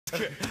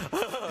Who's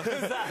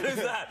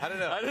that? I don't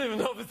know. I don't even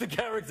know if it's a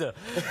character.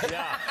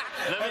 Yeah.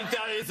 Let me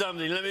tell you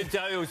something. Let me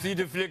tell you. See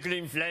the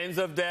flickering flames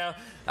up there?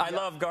 I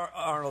love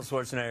Arnold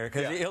Schwarzenegger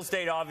because he'll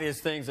state obvious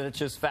things and it's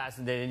just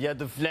fascinating. Yeah,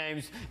 the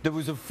flames. There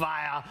was a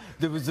fire.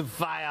 There was a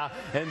fire,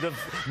 and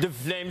the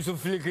flames were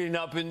flickering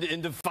up. And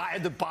the fire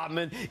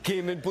department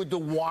came and put the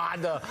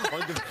water on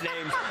the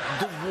flames.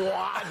 The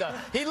water.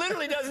 He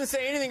literally doesn't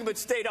say anything but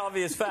state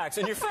obvious facts,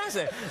 and you're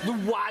fascinated. The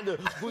water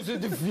was in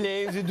the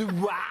flames, and the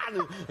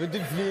water and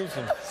the flames.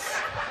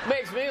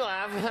 Makes me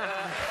laugh.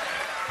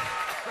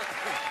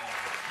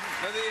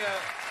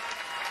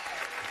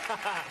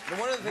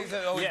 One of the things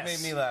that always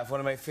made me laugh, one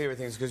of my favorite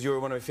things, because you were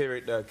one of my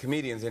favorite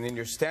comedians, and in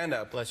your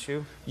stand-up, bless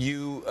you,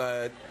 you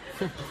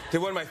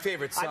did one of my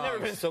favorite songs. I've never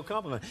been so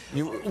complimented.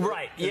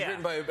 Right, it was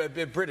written by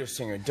a British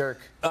singer, Derek.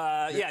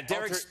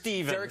 Derek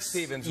Stevens. Derek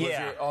Stevens was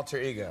your alter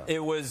ego.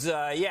 It was,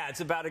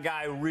 it's about a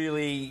guy who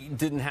really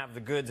didn't have the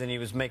goods, and he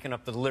was making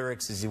up the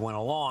lyrics as he went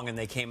along, and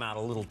they came out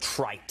a little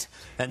trite.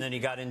 And then he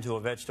got into a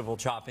vegetable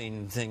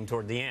chopping thing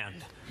toward the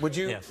end. Would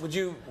you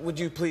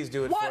please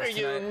do it for us What, are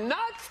you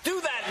nuts?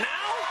 Do that now?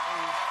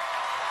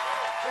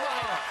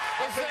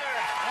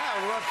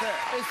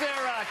 Is there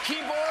a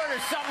keyboard or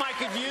something I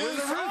could use?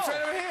 There's a room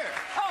right over here.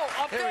 Oh,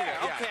 up there.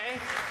 Okay.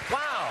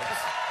 Wow.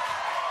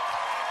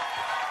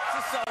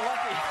 This is so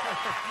lucky.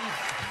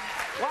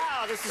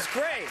 Wow, this is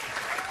great.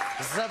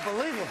 This is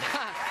unbelievable.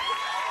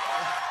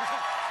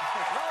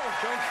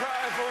 Don't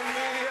cry for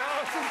me.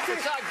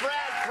 It's like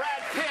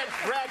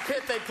Brad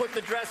Pitt, they put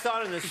the dress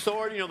on and the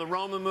sword, you know, the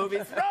Roman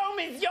movies. Rome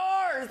is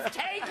yours!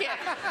 Take it!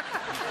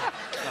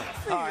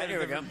 All right, here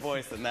we go.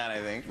 Voice than that,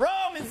 I think.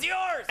 Rome is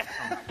yours!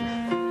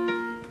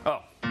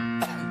 Oh.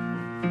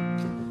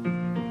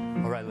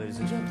 All right, ladies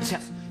and gentlemen.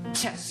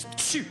 Test,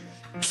 shoot,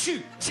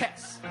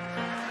 test.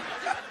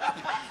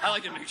 I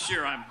like to make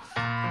sure I'm...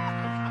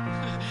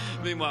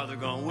 Meanwhile, they're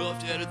going, we'll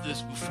have to edit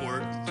this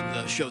before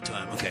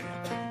showtime. Okay.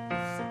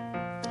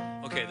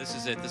 Okay, this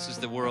is it. This is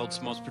the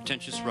world's most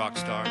pretentious rock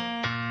star.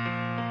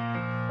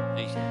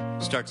 He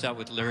starts out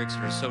with lyrics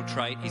that are so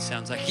trite, he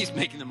sounds like he's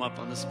making them up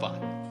on the spot.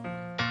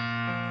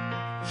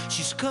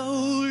 She's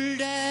cold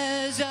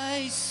as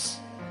ice.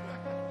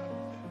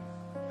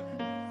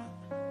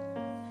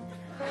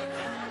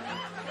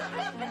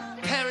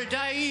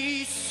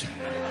 Paradise.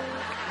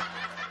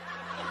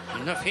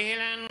 And the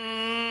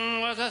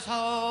feeling was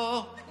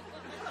so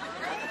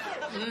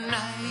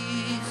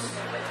nice.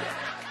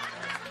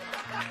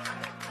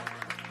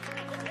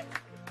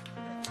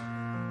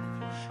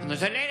 And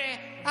there's a lady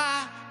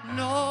I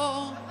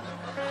know.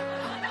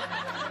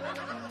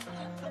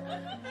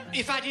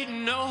 If I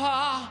didn't know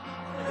her,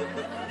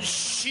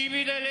 she'd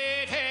be the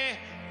lady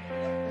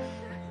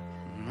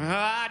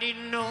I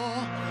didn't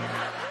know.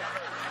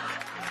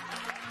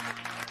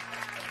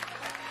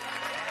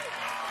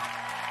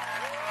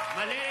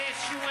 My lady,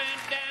 she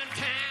went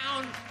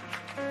downtown.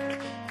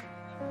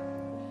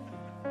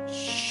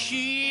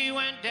 She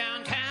went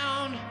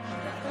downtown.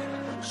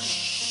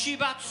 She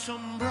bought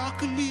some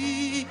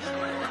broccoli.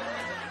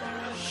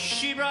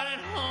 She brought it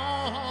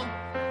home.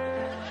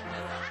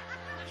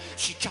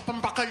 She chopping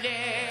broccoli.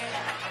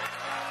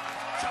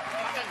 Chopping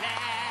broccoli.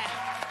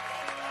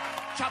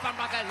 Chopping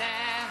broccoli.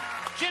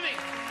 Jimmy.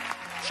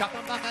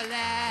 Chopping broccoli.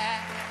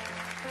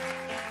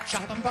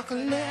 Chopping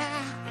broccoli.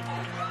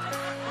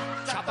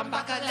 Chopping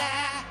broccoli.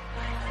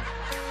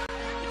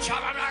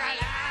 Chopping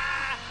broccoli.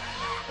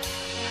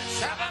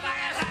 Chopping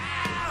broccoli.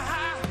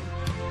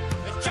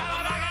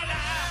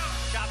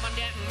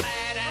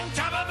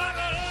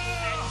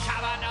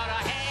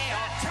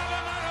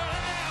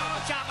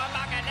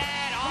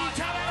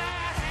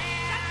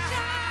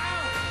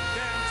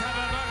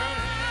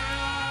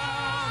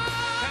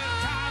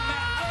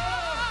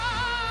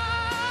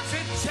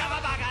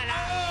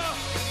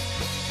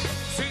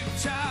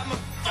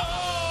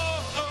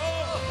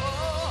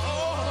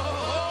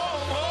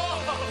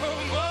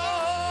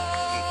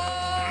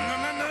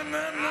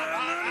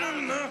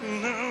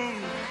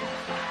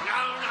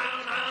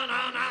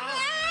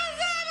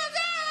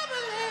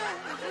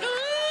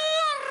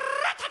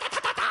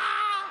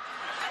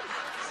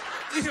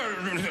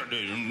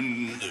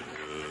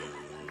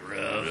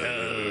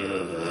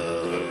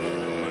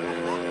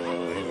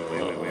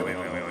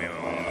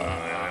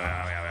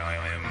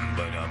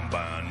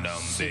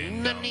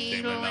 Seen the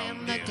needle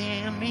and the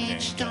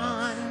damage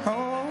done.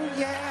 Oh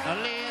yeah. A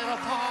little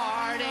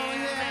party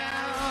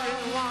now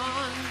is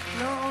one.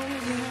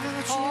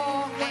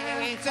 Oh,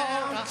 hey,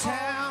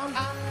 downtown.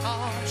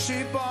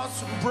 She bought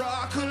some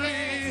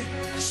broccoli.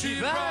 She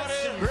brought it